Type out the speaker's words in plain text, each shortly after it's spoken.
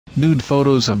Nude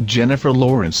photos of Jennifer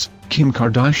Lawrence, Kim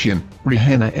Kardashian,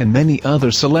 Rihanna and many other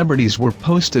celebrities were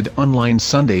posted online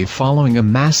Sunday following a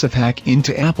massive hack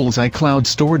into Apple's iCloud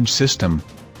storage system.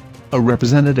 A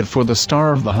representative for the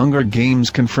star of the Hunger Games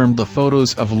confirmed the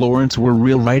photos of Lawrence were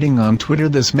real, writing on Twitter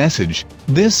this message: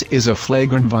 "This is a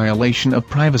flagrant violation of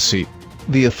privacy.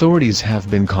 The authorities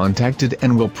have been contacted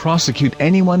and will prosecute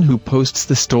anyone who posts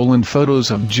the stolen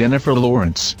photos of Jennifer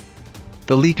Lawrence."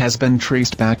 The leak has been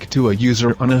traced back to a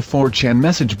user on a 4chan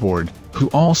message board, who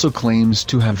also claims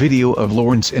to have video of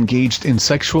Lawrence engaged in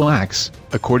sexual acts,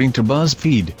 according to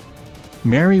BuzzFeed.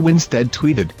 Mary Winstead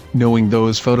tweeted, "Knowing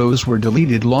those photos were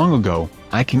deleted long ago,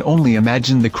 I can only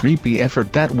imagine the creepy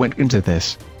effort that went into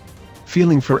this.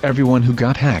 Feeling for everyone who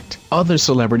got hacked." Other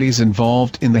celebrities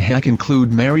involved in the hack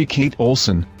include Mary Kate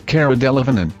Olsen, Cara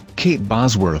Delevingne, Kate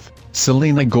Bosworth,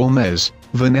 Selena Gomez,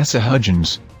 Vanessa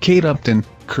Hudgens, Kate Upton,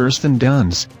 Kirsten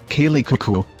Dunst, Kaley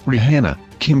Cucoo, Rihanna,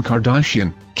 Kim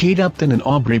Kardashian, Kate Upton and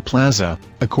Aubrey Plaza,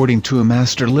 according to a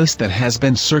master list that has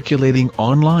been circulating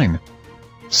online.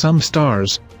 Some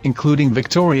stars, including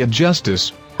Victoria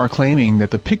Justice, are claiming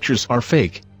that the pictures are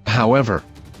fake. However,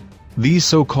 these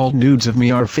so-called nudes of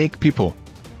me are fake people.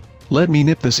 Let me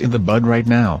nip this in the bud right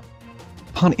now.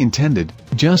 Pun intended,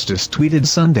 Justice tweeted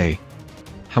Sunday.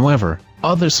 However,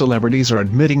 other celebrities are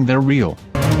admitting they're real.